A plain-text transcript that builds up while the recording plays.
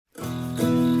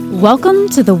Welcome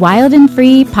to the Wild and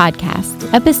Free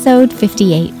podcast, episode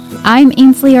 58. I'm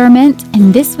Ainsley Arment,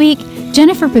 and this week,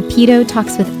 Jennifer Pepito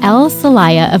talks with Elle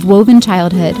Celaya of Woven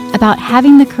Childhood about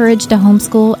having the courage to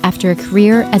homeschool after a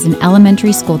career as an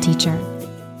elementary school teacher.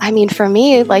 I mean, for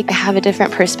me, I have a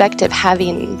different perspective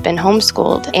having been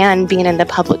homeschooled and being in the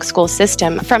public school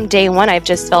system. From day one, I've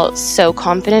just felt so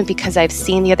confident because I've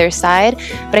seen the other side.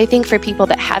 But I think for people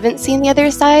that haven't seen the other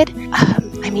side,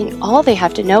 all they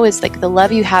have to know is the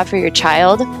love you have for your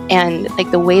child and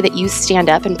the way that you stand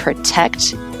up and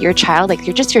protect your child,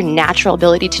 your natural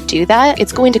ability to do that.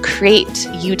 It's going to create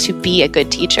you to be a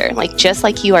good teacher, just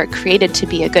like you are created to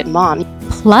be a good mom.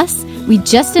 Plus, we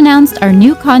just announced our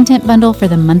new content bundle for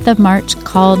the month of March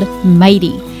called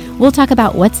Mighty. We'll talk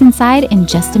about what's inside in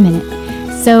just a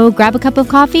minute. So grab a cup of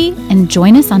coffee and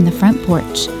join us on the front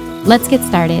porch. Let's get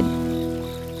started.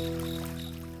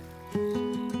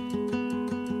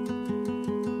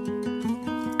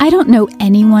 I don't know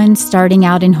anyone starting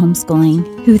out in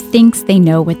homeschooling who thinks they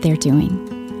know what they're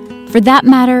doing. For that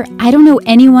matter, I don't know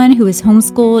anyone who has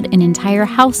homeschooled an entire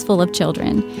house full of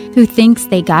children who thinks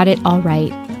they got it all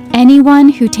right. Anyone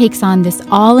who takes on this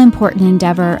all-important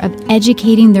endeavor of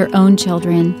educating their own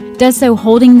children does so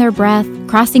holding their breath,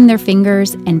 crossing their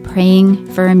fingers, and praying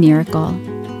for a miracle.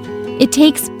 It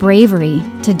takes bravery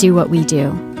to do what we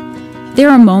do. There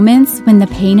are moments when the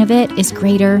pain of it is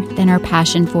greater than our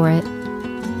passion for it.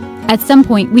 At some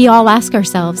point, we all ask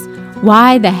ourselves,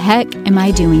 why the heck am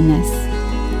I doing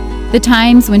this? The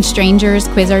times when strangers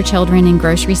quiz our children in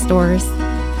grocery stores,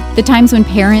 the times when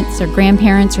parents or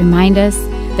grandparents remind us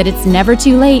that it's never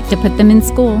too late to put them in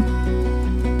school,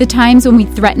 the times when we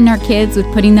threaten our kids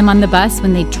with putting them on the bus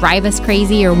when they drive us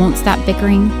crazy or won't stop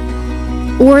bickering,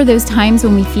 or those times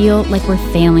when we feel like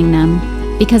we're failing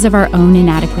them because of our own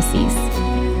inadequacies.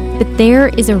 But there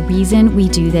is a reason we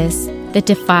do this that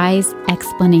defies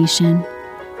explanation.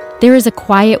 There is a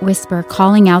quiet whisper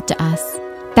calling out to us,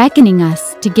 beckoning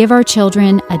us to give our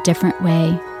children a different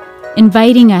way,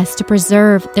 inviting us to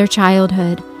preserve their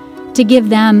childhood, to give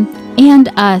them and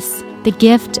us the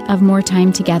gift of more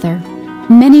time together.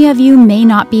 Many of you may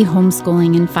not be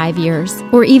homeschooling in 5 years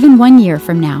or even 1 year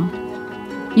from now.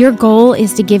 Your goal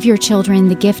is to give your children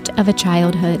the gift of a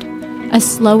childhood, a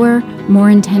slower, more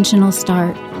intentional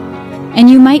start. And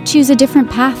you might choose a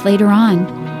different path later on,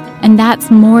 and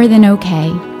that's more than okay.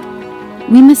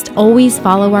 We must always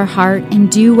follow our heart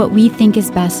and do what we think is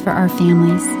best for our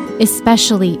families,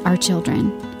 especially our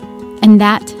children. And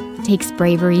that takes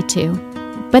bravery too.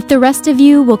 But the rest of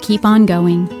you will keep on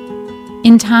going.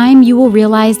 In time, you will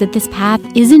realize that this path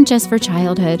isn't just for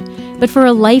childhood, but for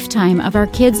a lifetime of our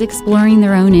kids exploring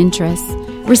their own interests,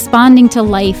 responding to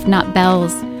life, not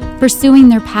bells, pursuing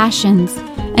their passions,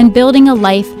 and building a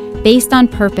life based on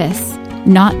purpose,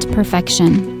 not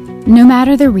perfection. No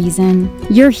matter the reason,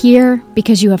 you're here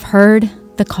because you have heard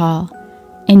the call,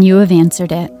 and you have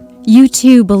answered it. You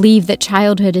too believe that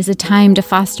childhood is a time to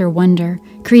foster wonder,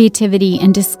 creativity,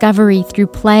 and discovery through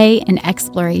play and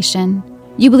exploration.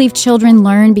 You believe children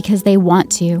learn because they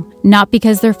want to, not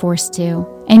because they're forced to.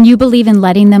 And you believe in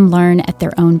letting them learn at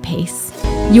their own pace.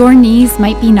 Your knees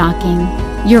might be knocking.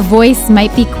 Your voice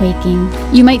might be quaking.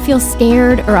 You might feel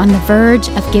scared or on the verge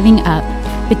of giving up.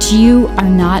 But you are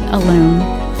not alone.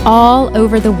 All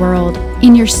over the world,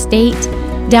 in your state,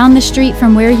 down the street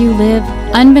from where you live,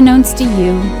 unbeknownst to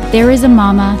you, there is a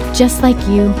mama just like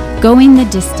you, going the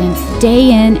distance day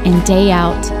in and day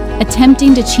out,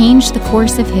 attempting to change the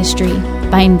course of history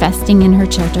by investing in her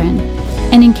children.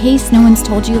 And in case no one's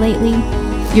told you lately,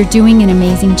 you're doing an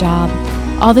amazing job.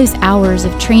 All those hours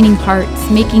of training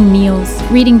hearts, making meals,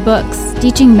 reading books,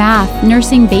 teaching math,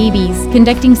 nursing babies,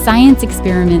 conducting science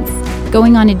experiments,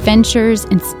 going on adventures,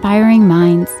 inspiring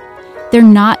minds, they're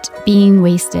not being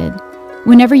wasted.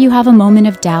 Whenever you have a moment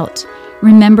of doubt,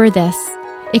 remember this: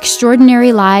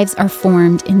 extraordinary lives are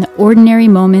formed in the ordinary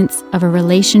moments of a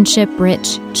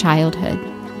relationship-rich childhood.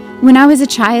 When I was a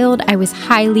child, I was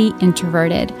highly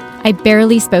introverted. I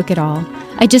barely spoke at all.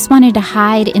 I just wanted to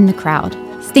hide in the crowd.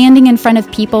 Standing in front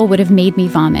of people would have made me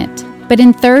vomit. But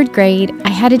in 3rd grade, I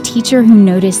had a teacher who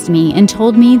noticed me and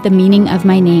told me the meaning of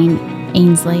my name,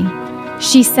 Ainsley.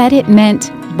 She said it meant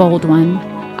bold one.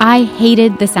 I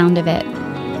hated the sound of it,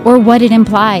 or what it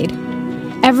implied.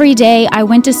 Every day, I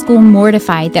went to school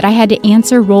mortified that I had to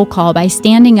answer roll call by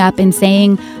standing up and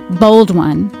saying, bold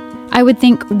one. I would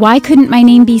think, why couldn't my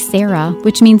name be Sarah,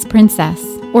 which means princess,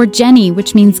 or Jenny,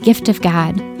 which means gift of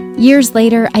God? Years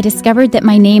later, I discovered that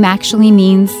my name actually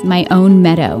means my own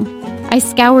meadow. I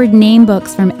scoured name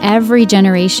books from every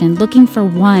generation looking for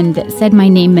one that said my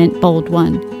name meant bold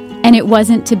one, and it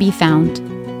wasn't to be found.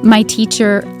 My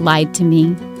teacher lied to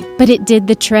me. but it did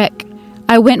the trick.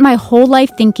 I went my whole life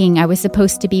thinking I was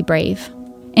supposed to be brave.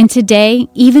 And today,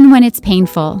 even when it's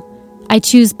painful, I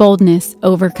choose boldness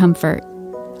over comfort.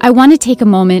 I want to take a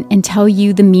moment and tell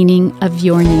you the meaning of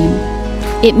your name.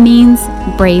 It means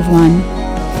brave one.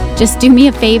 Just do me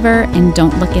a favor and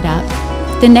don't look it up.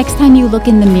 The next time you look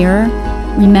in the mirror,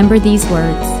 remember these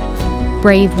words,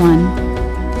 brave one.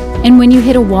 And when you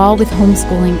hit a wall with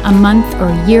homeschooling a month or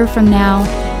a year from now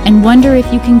and wonder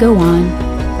if you can go on,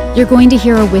 you're going to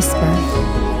hear a whisper,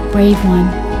 brave one.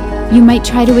 You might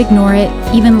try to ignore it,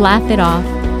 even laugh it off,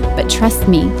 but trust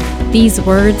me, these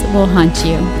words will haunt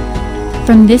you.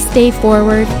 From this day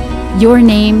forward, your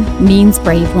name means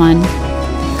brave one.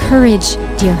 Courage,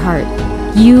 dear heart.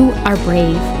 You are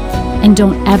brave, and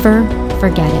don't ever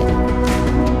forget it.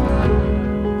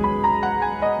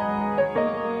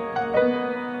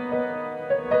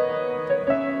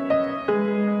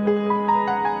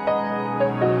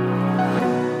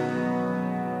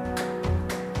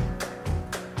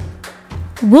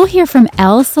 We'll hear from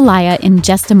Elle Celaya in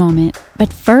just a moment,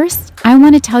 but first, I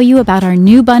want to tell you about our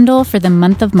new bundle for the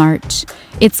month of March.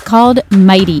 It's called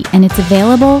Mighty, and it's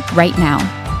available right now.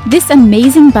 This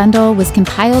amazing bundle was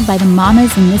compiled by the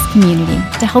mamas in this community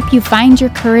to help you find your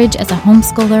courage as a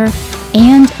homeschooler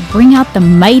and bring out the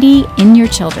mighty in your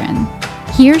children.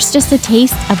 Here's just a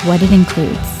taste of what it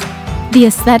includes. The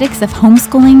Aesthetics of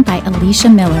Homeschooling by Alicia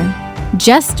Miller.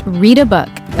 Just Read a Book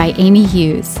by Amy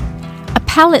Hughes. A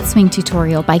Palette Swing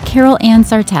tutorial by Carol Ann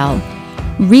Sartell.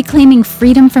 Reclaiming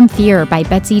Freedom from Fear by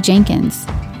Betsy Jenkins.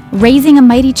 Raising a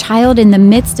Mighty Child in the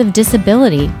Midst of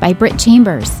Disability by Britt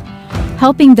Chambers.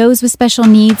 Helping Those with Special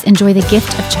Needs Enjoy the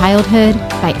Gift of Childhood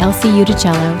by Elsie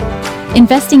Udicello.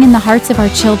 Investing in the Hearts of Our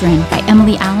Children by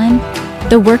Emily Allen.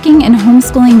 The Working and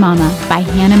Homeschooling Mama by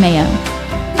Hannah Mayo.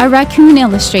 A Raccoon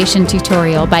Illustration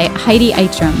tutorial by Heidi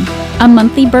Eitram. A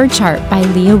Monthly Bird Chart by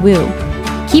Leah Wu.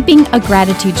 Keeping a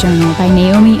Gratitude Journal by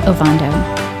Naomi Ovando,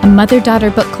 a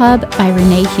Mother-Daughter Book Club by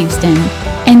Renee Houston,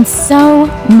 and so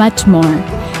much more.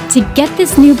 To get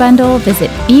this new bundle, visit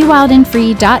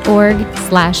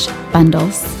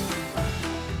bewildandfree.org/bundles.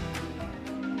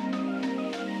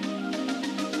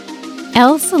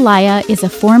 Elle Celaya is a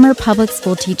former public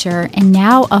school teacher and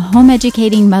now a home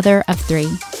educating mother of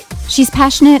 3. She's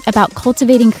passionate about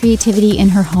cultivating creativity in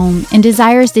her home and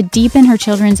desires to deepen her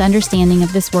children's understanding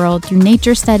of this world through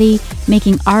nature study,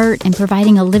 making art, and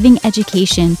providing a living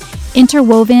education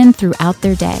interwoven throughout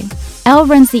their day. Elle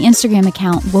runs the Instagram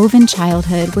account Woven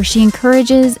Childhood, where she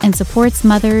encourages and supports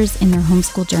mothers in their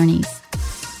homeschool journeys.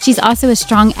 She's also a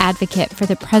strong advocate for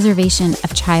the preservation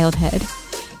of childhood.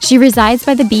 She resides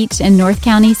by the beach in North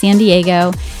County, San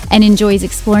Diego, and enjoys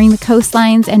exploring the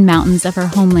coastlines and mountains of her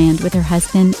homeland with her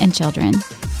husband and children.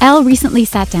 Elle recently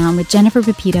sat down with Jennifer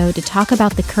Pepito to talk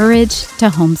about the courage to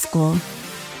homeschool.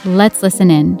 Let's listen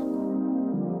in.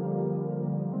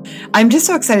 I'm just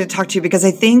so excited to talk to you because I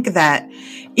think that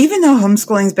even though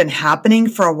homeschooling's been happening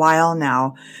for a while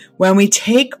now, when we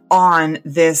take on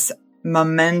this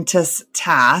momentous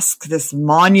task, this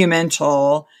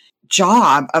monumental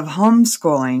job of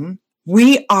homeschooling,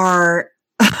 we're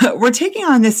taking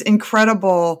on this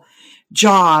incredible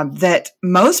job that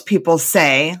most people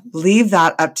say, leave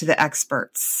that up to the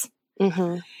experts.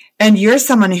 Mm-hmm. And you're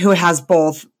someone who has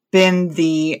both been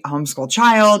the homeschool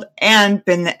child and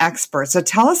been the expert. So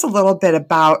tell us a little bit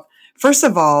about, first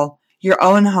of all, your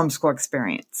own homeschool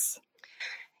experience.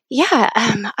 Yeah,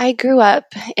 I grew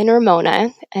up in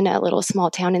Ramona, in a little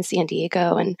small town in San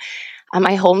Diego, and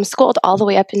I homeschooled all the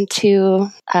way up into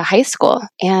high school.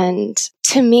 And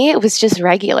to me, it was just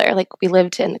regular. Like, we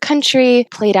lived in the country,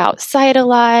 played outside a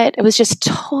lot. It was just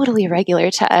totally regular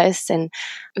to us. And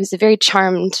it was a very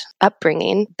charmed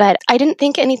upbringing. But I didn't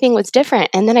think anything was different.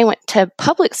 And then I went to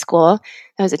public school.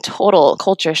 That was a total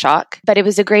culture shock. But it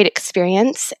was a great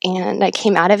experience. And I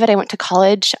came out of it. I went to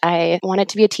college. I wanted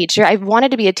to be a teacher. I've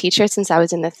wanted to be a teacher since I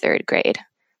was in the 3rd grade.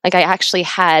 Like, I actually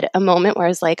had a moment where I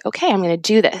was like, okay, I'm going to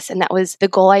do this. And that was the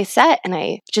goal I set. And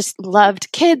I just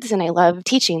loved kids and I loved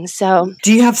teaching. So,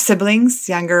 do you have siblings,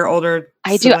 younger, older?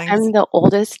 I do. I'm the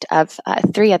oldest of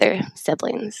 3 other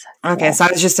siblings. Okay. Yeah. So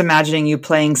I was just imagining you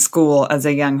playing school as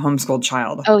a young homeschooled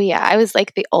child. Oh yeah. I was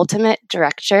like the ultimate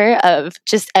director of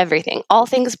just everything. All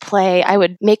things play. I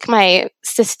would make my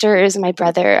sisters, my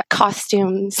brother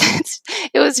costumes.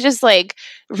 It was just like,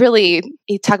 really,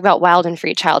 you talk about wild and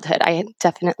free childhood. I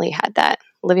definitely had that.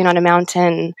 Living on a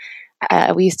mountain.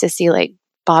 We used to see like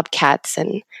bobcats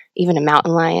and even a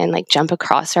mountain lion like jump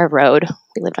across our road.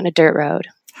 We lived on a dirt road.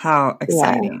 How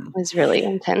exciting. Yeah, it was really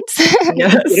intense.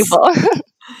 Yes. Beautiful.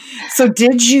 So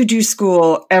did you do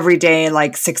school every day,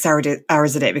 like 6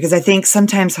 hours a day? Because I think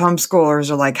sometimes homeschoolers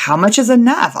are like, how much is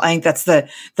enough? I think that's the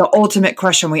ultimate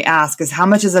question we ask is how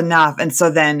much is enough? And so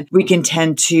then we can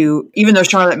tend to, even though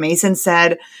Charlotte Mason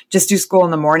said, just do school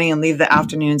in the morning and leave the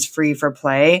afternoons free for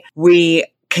play, we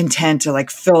can tend to like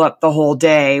fill up the whole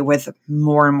day with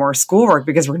more and more schoolwork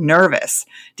because we're nervous.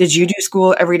 Did you do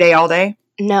school every day, all day?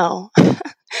 No.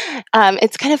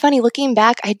 It's kind of funny looking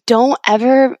back. I don't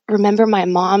ever remember my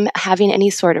mom having any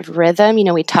sort of rhythm.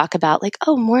 We talk about like,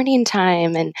 oh, morning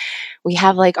time, and we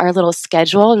have like our little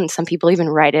schedule, and some people even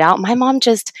write it out. My mom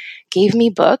just gave me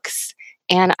books,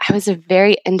 and I was a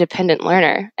very independent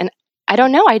learner. And I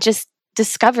don't know, I just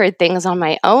discovered things on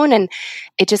my own, and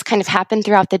it just kind of happened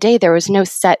throughout the day. There was no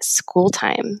set school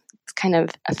time. It's kind of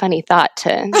a funny thought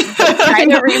to try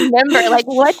to remember, like,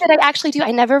 what did I actually do?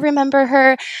 I never remember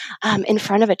her in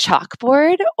front of a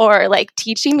chalkboard or like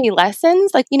teaching me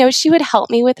lessons. Like, she would help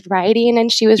me with writing,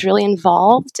 and she was really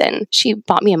involved, and she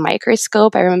bought me a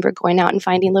microscope. I remember going out and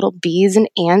finding little bees and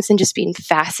ants and just being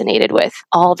fascinated with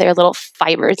all their little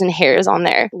fibers and hairs on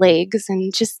their legs,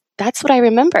 and just that's what I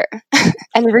remember.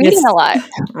 And reading a lot.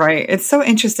 Right. It's so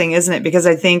interesting, isn't it? Because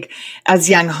I think as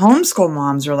young homeschool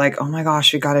moms, we're like, oh my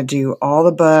gosh, we got to do all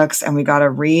the books and we got to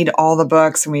read all the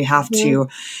books and we have to,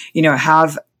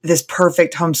 have this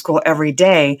perfect homeschool every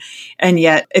day. And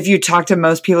yet, if you talk to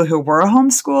most people who were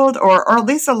homeschooled, or at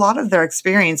least a lot of their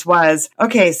experience was,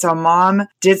 okay, so mom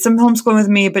did some homeschooling with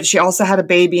me, but she also had a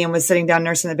baby and was sitting down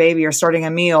nursing the baby or starting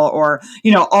a meal or,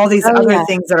 all these other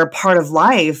things that are part of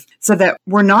life, so that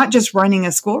we're not just running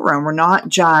a schoolroom. We're not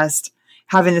just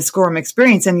having the schoolroom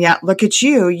experience. And yet, look at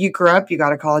you. You grew up, you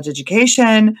got a college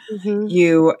education,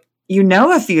 you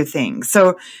know a few things.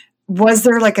 So was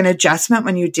there like an adjustment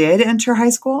when you did enter high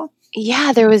school?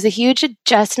 Yeah, there was a huge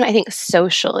adjustment, I think,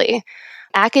 socially.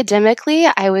 Academically,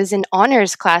 I was in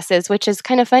honors classes, which is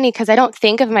kind of funny because I don't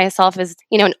think of myself as,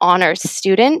 an honors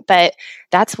student, but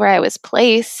that's where I was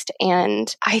placed.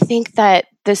 And I think that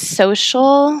the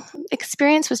social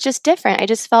experience was just different. I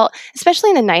just felt,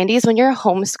 especially in the 90s, when you're a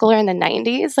homeschooler in the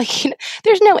 90s, like,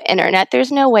 there's no internet,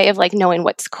 there's no way of like knowing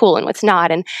what's cool and what's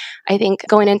not. And I think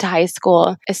going into high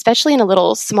school, especially in a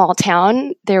little small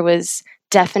town, there was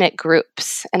definite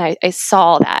groups. And I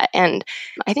saw that. And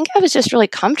I think I was just really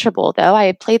comfortable, though.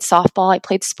 I played softball, I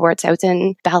played sports, I was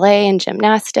in ballet and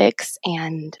gymnastics,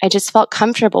 and I just felt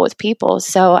comfortable with people.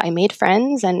 So I made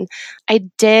friends, and I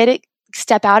did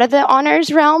step out of the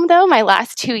honors realm, though, my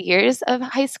last 2 years of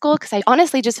high school, because I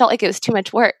honestly just felt like it was too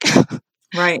much work.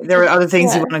 Right. There were other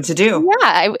things you wanted to do.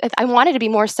 Yeah. I wanted to be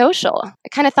more social. I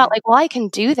kind of thought like, well, I can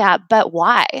do that, but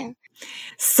why?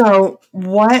 So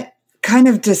what kind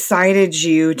of decided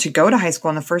you to go to high school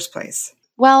in the first place?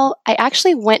 Well, I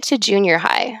actually went to junior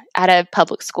high at a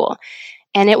public school,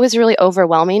 and it was really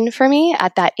overwhelming for me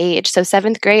at that age. So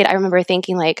 7th grade, I remember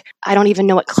thinking like, I don't even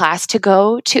know what class to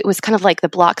go to. It was kind of like the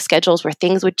block schedules where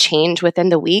things would change within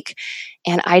the week.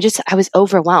 And I was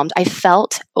overwhelmed. I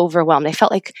felt overwhelmed. I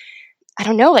felt like, I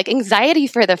don't know, like anxiety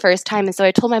for the first time. And so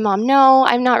I told my mom, no,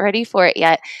 I'm not ready for it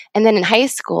yet. And then in high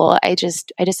school, I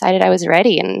decided I was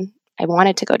ready, and I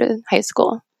wanted to go to high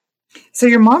school. So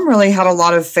your mom really had a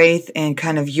lot of faith in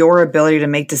kind of your ability to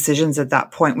make decisions at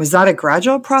that point. Was that a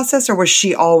gradual process, or was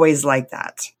she always like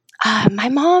that? My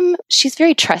mom, she's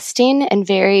very trusting and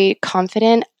very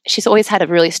confident. She's always had a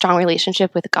really strong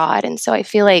relationship with God. And so I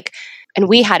feel like, and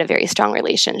we had a very strong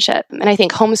relationship. And I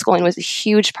think homeschooling was a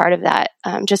huge part of that.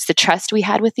 Just the trust we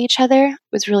had with each other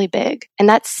was really big. And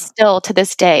that's still to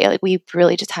this day, like we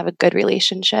really just have a good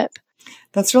relationship.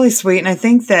 That's really sweet. And I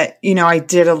think that, I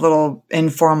did a little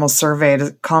informal survey at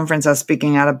a conference I was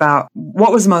speaking at about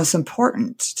what was most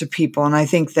important to people. And I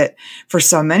think that for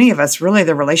so many of us, really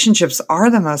the relationships are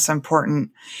the most important.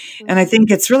 Mm-hmm. And I think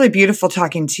it's really beautiful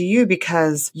talking to you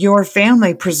because your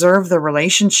family preserved the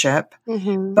relationship,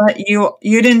 but you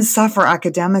didn't suffer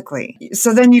academically.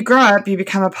 So then you grow up, you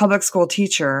become a public school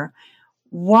teacher.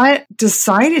 What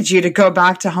decided you to go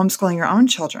back to homeschooling your own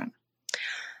children?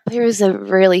 There was a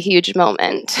really huge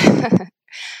moment.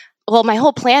 Well, my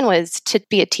whole plan was to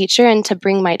be a teacher and to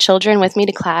bring my children with me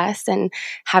to class and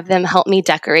have them help me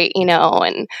decorate,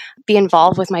 and be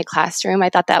involved with my classroom. I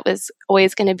thought that was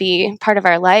always going to be part of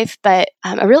our life. But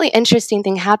a really interesting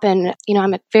thing happened.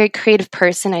 I'm a very creative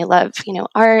person. I love,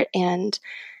 art, and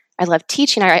I love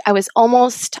teaching. I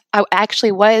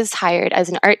actually was hired as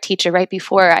an art teacher right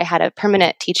before I had a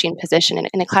permanent teaching position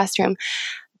in a classroom.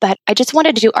 but I just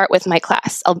wanted to do art with my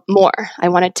class more. I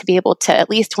wanted to be able to at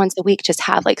least once a week just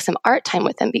have like some art time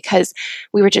with them, because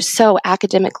we were just so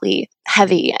academically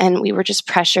heavy and we were just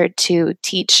pressured to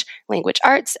teach language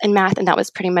arts and math, and that was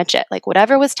pretty much it, like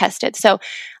whatever was tested. So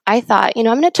I thought, I'm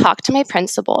going to talk to my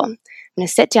principal. I'm going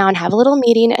to sit down, have a little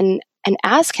meeting, and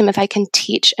ask him if I can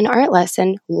teach an art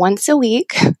lesson once a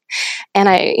week. And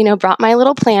I, brought my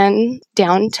little plan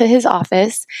down to his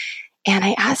office, and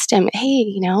I asked him,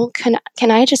 hey,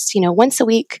 can I just, once a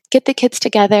week get the kids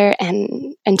together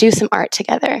and do some art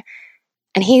together?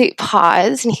 And he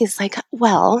paused and he's like,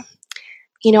 well,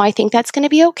 I think that's going to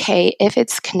be okay if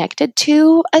it's connected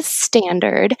to a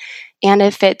standard, and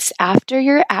if it's after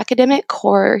your academic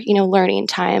core, learning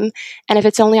time, and if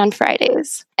it's only on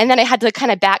Fridays. And then I had to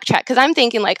kind of backtrack, because I'm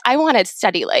thinking like, I want to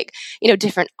study like,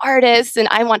 different artists, and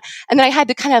then I had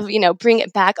to kind of, bring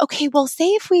it back. Okay, well, say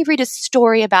if we read a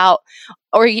story about,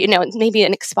 or, maybe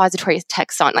an expository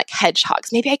text on like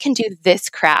hedgehogs, maybe I can do this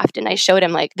craft. And I showed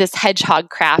him like this hedgehog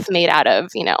craft made out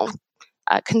of,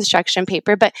 construction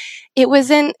paper, but it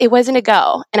wasn't a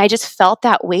go. And I just felt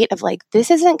that weight of like, this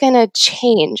isn't going to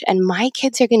change, and my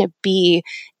kids are going to be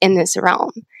in this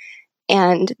realm.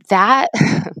 And that.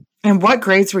 And what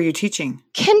grades were you teaching?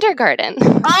 Kindergarten.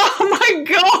 Oh my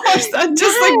gosh, that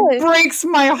just breaks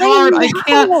my heart.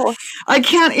 I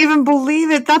can't even believe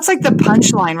it. That's like the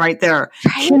punchline right there.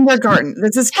 Right? Kindergarten.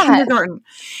 This is kindergarten.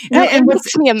 And it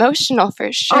makes me emotional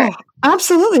for sure. Oh,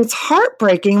 absolutely. It's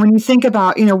heartbreaking when you think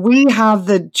about, we have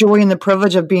the joy and the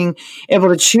privilege of being able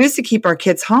to choose to keep our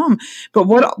kids home. But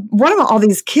what about all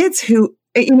these kids who,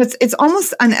 it's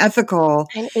almost unethical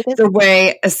the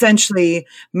way essentially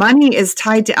money is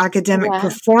tied to academic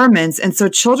performance. And so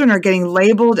children are getting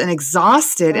labeled and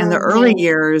exhausted in the early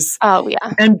years. Oh,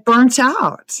 yeah. And burnt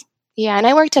out. Yeah. And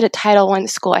I worked at a Title I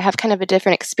school. I have kind of a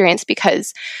different experience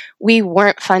because we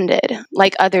weren't funded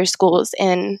like other schools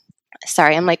in.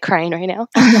 Sorry, I'm like crying right now.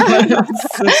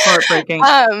 It's heartbreaking.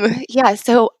 Yeah.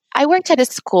 So I worked at a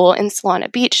school in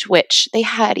Solana Beach, which they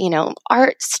had,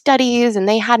 art studies, and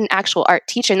they had an actual art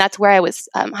teacher, and that's where I was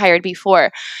hired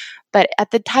before. But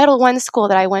at the Title I school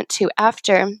that I went to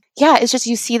after, it's just,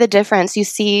 you see the difference. You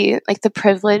see like the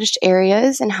privileged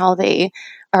areas and how they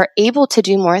are able to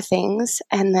do more things.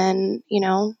 And then,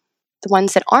 the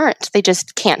ones that aren't, they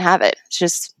just can't have it. It's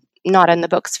just not in the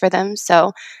books for them.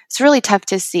 So it's really tough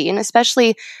to see. And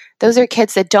especially those are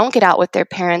kids that don't get out with their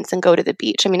parents and go to the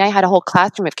beach. I mean, I had a whole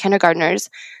classroom of kindergartners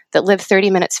that lived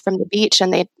 30 minutes from the beach,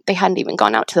 and they hadn't even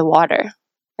gone out to the water.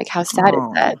 Like, how sad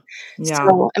is that? Yeah.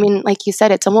 So, I mean, like you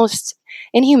said, it's almost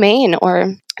inhumane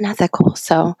or unethical.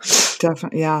 So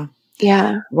definitely. Yeah.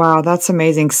 Yeah. Wow. That's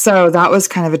amazing. So that was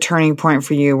kind of a turning point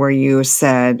for you where you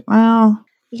said, well,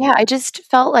 yeah, I just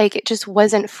felt like it just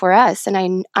wasn't for us.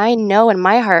 And I know in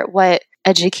my heart what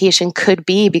education could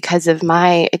be because of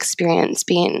my experience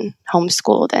being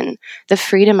homeschooled and the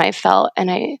freedom I felt. And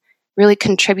I really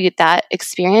contribute that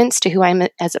experience to who I'm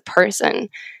as a person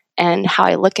and how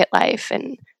I look at life.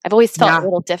 And I've always felt a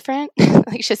little different,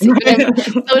 like just even in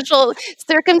social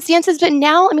circumstances. But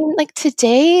now, I mean, like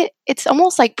today, it's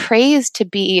almost like praise to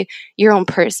be your own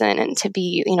person and to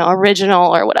be,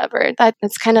 original or whatever.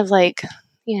 That's kind of like,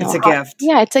 it's a gift.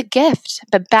 Yeah, it's a gift.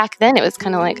 But back then it was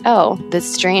kind of like, oh,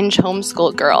 this strange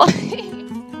homeschool girl.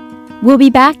 We'll be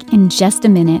back in just a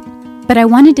minute. But I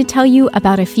wanted to tell you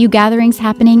about a few gatherings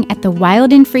happening at the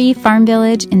Wild and Free Farm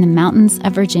Village in the mountains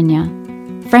of Virginia.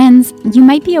 Friends, you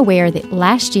might be aware that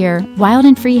last year, Wild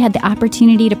and Free had the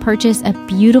opportunity to purchase a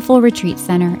beautiful retreat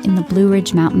center in the Blue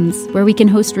Ridge Mountains where we can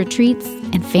host retreats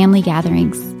and family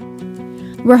gatherings.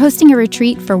 We're hosting a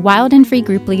retreat for Wild and Free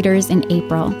group leaders in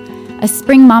April, a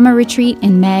Spring Mama retreat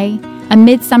in May, a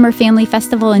Midsummer Family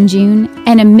Festival in June,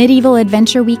 and a Medieval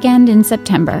Adventure Weekend in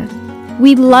September.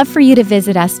 We'd love for you to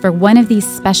visit us for one of these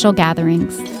special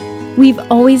gatherings. We've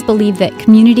always believed that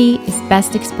community is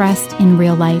best expressed in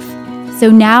real life. So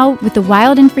now, with the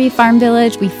Wild and Free Farm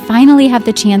Village, we finally have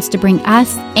the chance to bring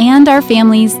us and our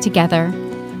families together.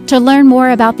 To learn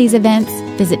more about these events,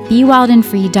 visit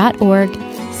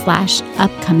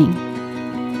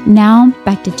bewildandfree.org/upcoming. Now,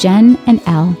 back to Jen and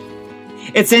Elle.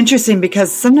 It's interesting because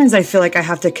sometimes I feel like I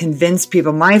have to convince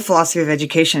people. My philosophy of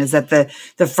education is that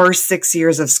the first 6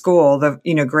 years of school,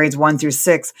 grades 1 through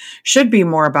 6, should be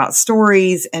more about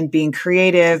stories and being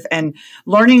creative and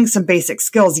learning some basic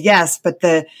skills. Yes, but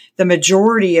the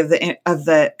majority of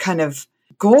the kind of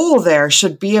goal there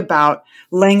should be about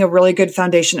laying a really good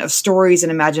foundation of stories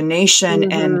and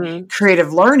imagination and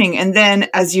creative learning. And then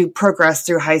as you progress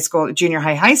through high school, junior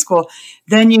high school,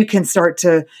 then you can start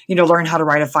to, learn how to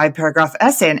write a 5-paragraph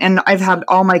essay. And I've had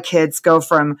all my kids go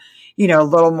from, a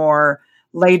little more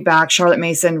laid back, Charlotte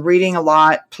Mason, reading a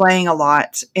lot, playing a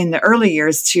lot in the early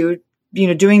years to,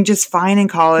 doing just fine in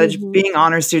college, being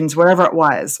honor students, whatever it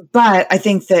was. But I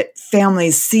think that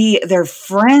families see their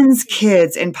friends'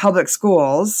 kids in public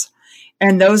schools,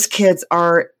 and those kids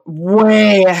are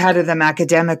way ahead of them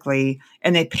academically,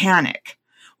 and they panic.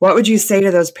 What would you say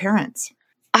to those parents?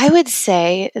 I would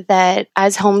say that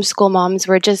as homeschool moms,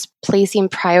 we're just placing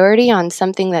priority on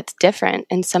something that's different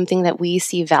and something that we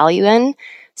see value in,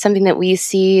 something that we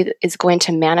see is going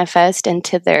to manifest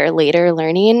into their later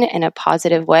learning in a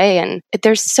positive way. And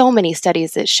there's so many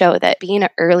studies that show that being an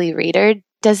early reader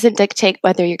doesn't dictate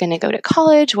whether you're going to go to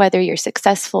college, whether you're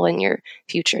successful in your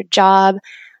future job.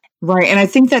 Right. And I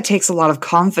think that takes a lot of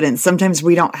confidence. Sometimes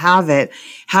we don't have it.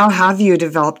 How have you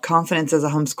developed confidence as a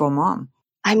homeschool mom?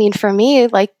 I mean, for me,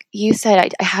 like you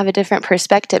said, I have a different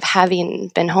perspective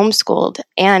having been homeschooled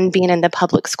and being in the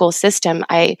public school system.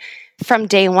 From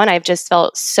day one, I've just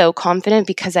felt so confident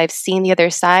because I've seen the other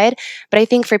side. But I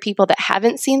think for people that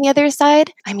haven't seen the other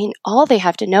side, I mean, all they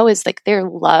have to know is like their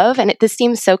love. And this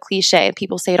seems so cliche.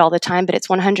 People say it all the time, but it's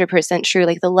 100% true.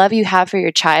 Like the love you have for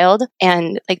your child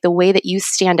and like the way that you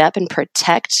stand up and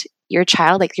protect your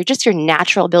child, like your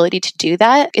natural ability to do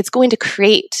that, it's going to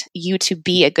create you to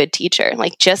be a good teacher.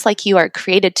 Like just like you are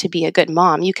created to be a good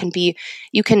mom, you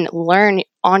can learn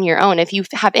on your own. If you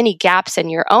have any gaps in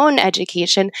your own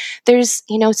education, there's,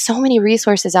 so many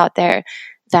resources out there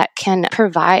that can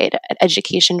provide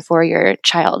education for your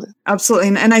child.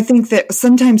 Absolutely. And I think that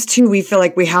sometimes too, we feel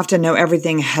like we have to know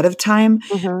everything ahead of time.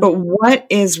 But what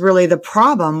is really the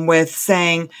problem with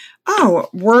saying, oh,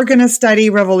 we're going to study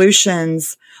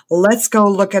revolutions. Let's go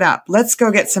look it up. Let's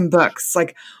go get some books.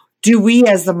 Like, do we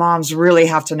as the moms really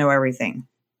have to know everything?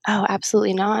 Oh,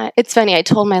 absolutely not. It's funny. I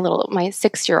told my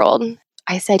 6-year-old,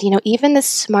 I said, even the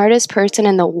smartest person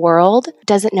in the world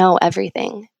doesn't know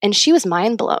everything. And she was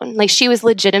mind blown. Like she was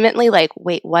legitimately like,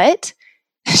 wait, what?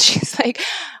 She's like,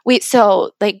 wait,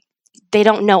 so like they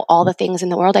don't know all the things in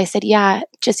the world. I said, yeah,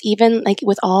 just even like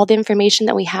with all the information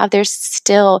that we have, there's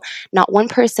still not one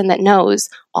person that knows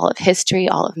all of history,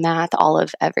 all of math, all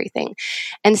of everything.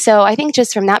 And so I think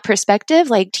just from that perspective,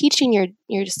 like teaching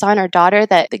your son or daughter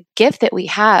that the gift that we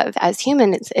have as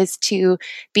humans is to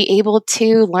be able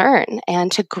to learn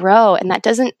and to grow. And that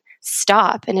doesn't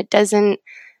stop. And it doesn't,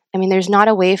 there's not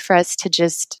a way for us to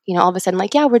just, all of a sudden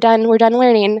like, yeah, we're done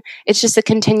learning. It's just a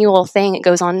continual thing. It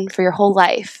goes on for your whole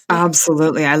life.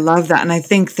 Absolutely. I love that. And I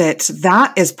think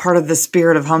that is part of the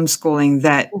spirit of homeschooling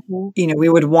that, we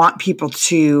would want people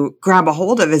to grab a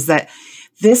hold of, is that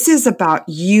this is about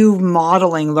you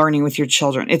modeling learning with your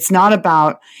children. It's not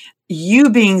about you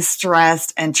being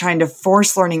stressed and trying to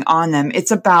force learning on them.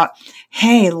 It's about,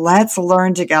 hey, let's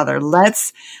learn together.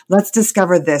 Let's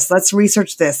discover this. Let's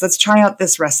research this. Let's try out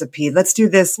this recipe. Let's do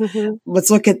this. Let's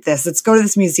look at this. Let's go to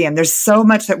this museum. There's so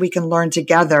much that we can learn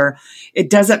together. It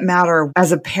doesn't matter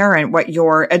as a parent what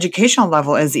your educational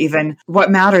level is even. What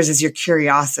matters is your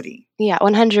curiosity. Yeah,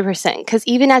 100%. Because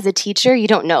even as a teacher, you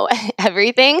don't know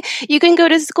everything. You can go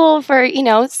to school for,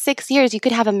 6 years. You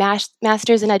could have a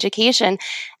master's in education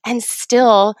and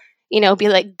still, be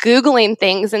like Googling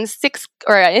things in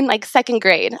second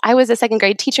grade. I was a second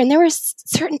grade teacher and there were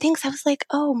certain things I was like,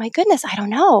 oh my goodness, I don't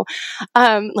know.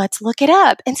 Let's look it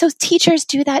up. And so teachers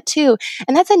do that too.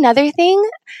 And that's another thing.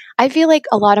 I feel like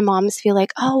a lot of moms feel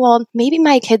like, oh, well, maybe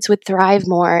my kids would thrive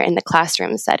more in the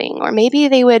classroom setting, or maybe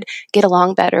they would get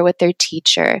along better with their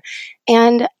teacher.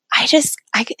 And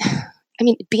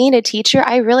being a teacher,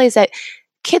 I realize that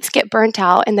kids get burnt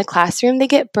out in the classroom. They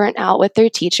get burnt out with their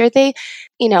teacher. The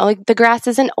grass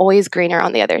isn't always greener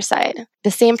on the other side. The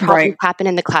same problems happen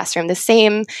in the classroom. The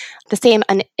same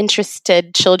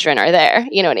uninterested children are there.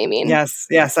 You know what I mean? Yes,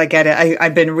 I get it.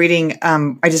 I've been reading,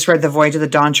 I just read The Voyage of the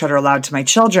Dawn Treader aloud to my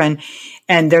children.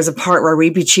 And there's a part where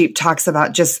Reeby Cheap talks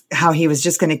about just how he was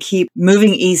just going to keep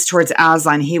moving east towards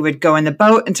Aslan. He would go in the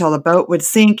boat until the boat would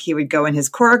sink. He would go in his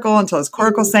coracle until his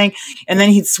coracle sank, and then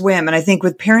he'd swim. And I think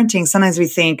with parenting, sometimes we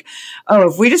think, oh,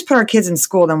 if we just put our kids in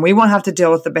school, then we won't have to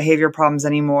deal with the behavior problems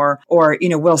anymore, or,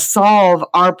 we'll solve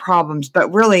our problems.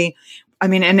 But really,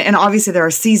 and obviously there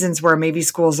are seasons where maybe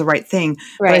school is the right thing.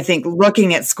 Right. But I think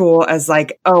looking at school as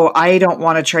like, oh, I don't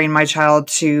want to train my child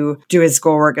to do his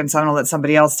schoolwork, and so I'm going to let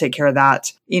somebody else take care of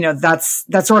that. That's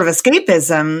sort of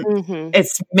escapism.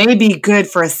 It's maybe good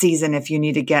for a season if you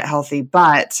need to get healthy.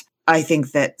 But I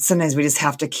think that sometimes we just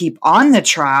have to keep on the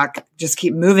track, just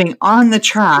keep moving on the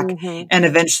track, and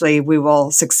eventually we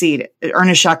will succeed.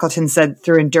 Ernest Shackleton said,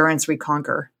 through endurance, we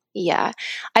conquer. Yeah.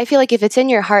 I feel like if it's in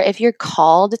your heart, if you're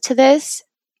called to this,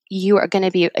 you are going to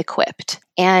be equipped.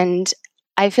 And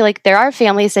I feel like there are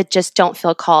families that just don't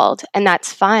feel called, and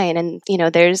that's fine. And,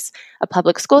 there's a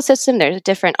public school system, there's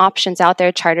different options out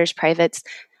there, charters, privates.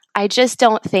 I just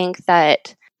don't think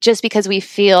that just because we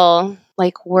feel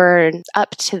like we're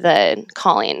up to the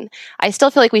calling, I still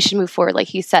feel like we should move forward,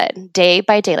 like you said, day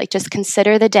by day, like just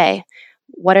consider the day.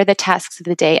 What are the tasks of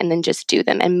the day? And then just do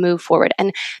them and move forward.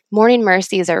 And morning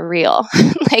mercies are real.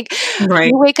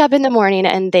 Right. You wake up in the morning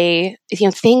and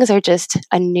things are just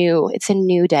it's a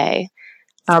new day.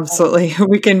 Absolutely.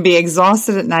 We can be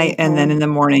exhausted at night and then in the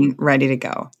morning, ready to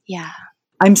go. Yeah.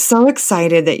 I'm so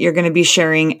excited that you're going to be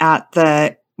sharing at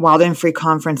the Wild and Free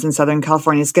Conference in Southern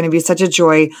California. It's going to be such a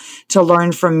joy to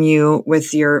learn from you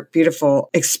with your beautiful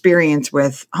experience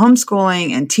with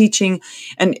homeschooling and teaching.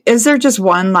 And is there just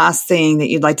one last thing that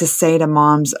you'd like to say to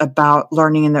moms about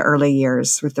learning in the early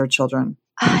years with their children?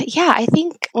 Yeah, I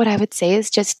think what I would say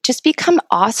is just become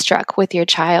awestruck with your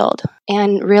child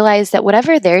and realize that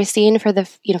whatever they're seeing for the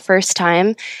first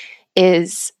time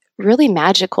is really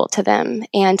magical to them,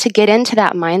 and to get into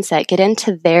that mindset, get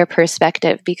into their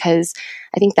perspective, because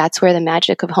I think that's where the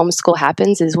magic of homeschool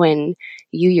happens, is when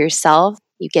you yourself,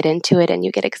 you get into it and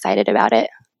you get excited about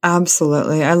it.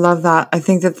 Absolutely. I love that. I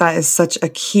think that is such a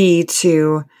key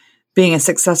to being a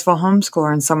successful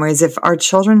homeschooler in some ways. If our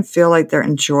children feel like they're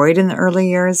enjoyed in the early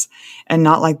years and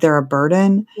not like they're a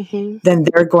burden, then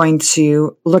they're going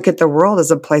to look at the world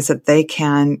as a place that they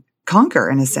can conquer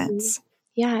in a sense.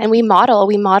 Yeah, and we model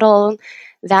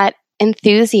that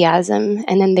enthusiasm,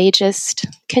 and then they just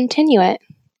continue it.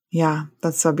 Yeah,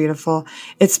 that's so beautiful.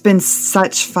 It's been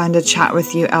such fun to chat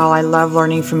with you, Elle. I love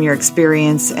learning from your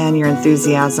experience and your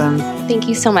enthusiasm. Thank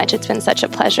you so much. It's been such a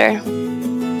pleasure.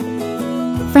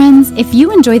 Friends, if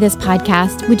you enjoy this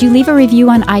podcast, would you leave a review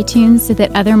on iTunes so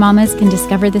that other mamas can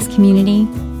discover this community?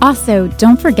 Also,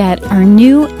 don't forget our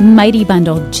new Mighty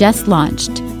Bundle just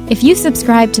launched. If you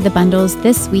subscribe to the bundles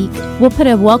this week, we'll put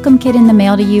a welcome kit in the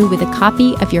mail to you with a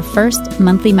copy of your first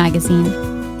monthly magazine.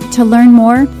 To learn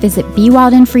more, visit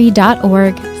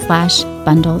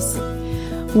bewildandfree.org/bundles.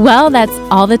 Well, that's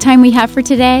all the time we have for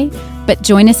today, but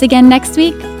join us again next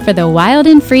week for the Wild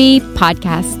and Free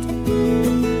podcast.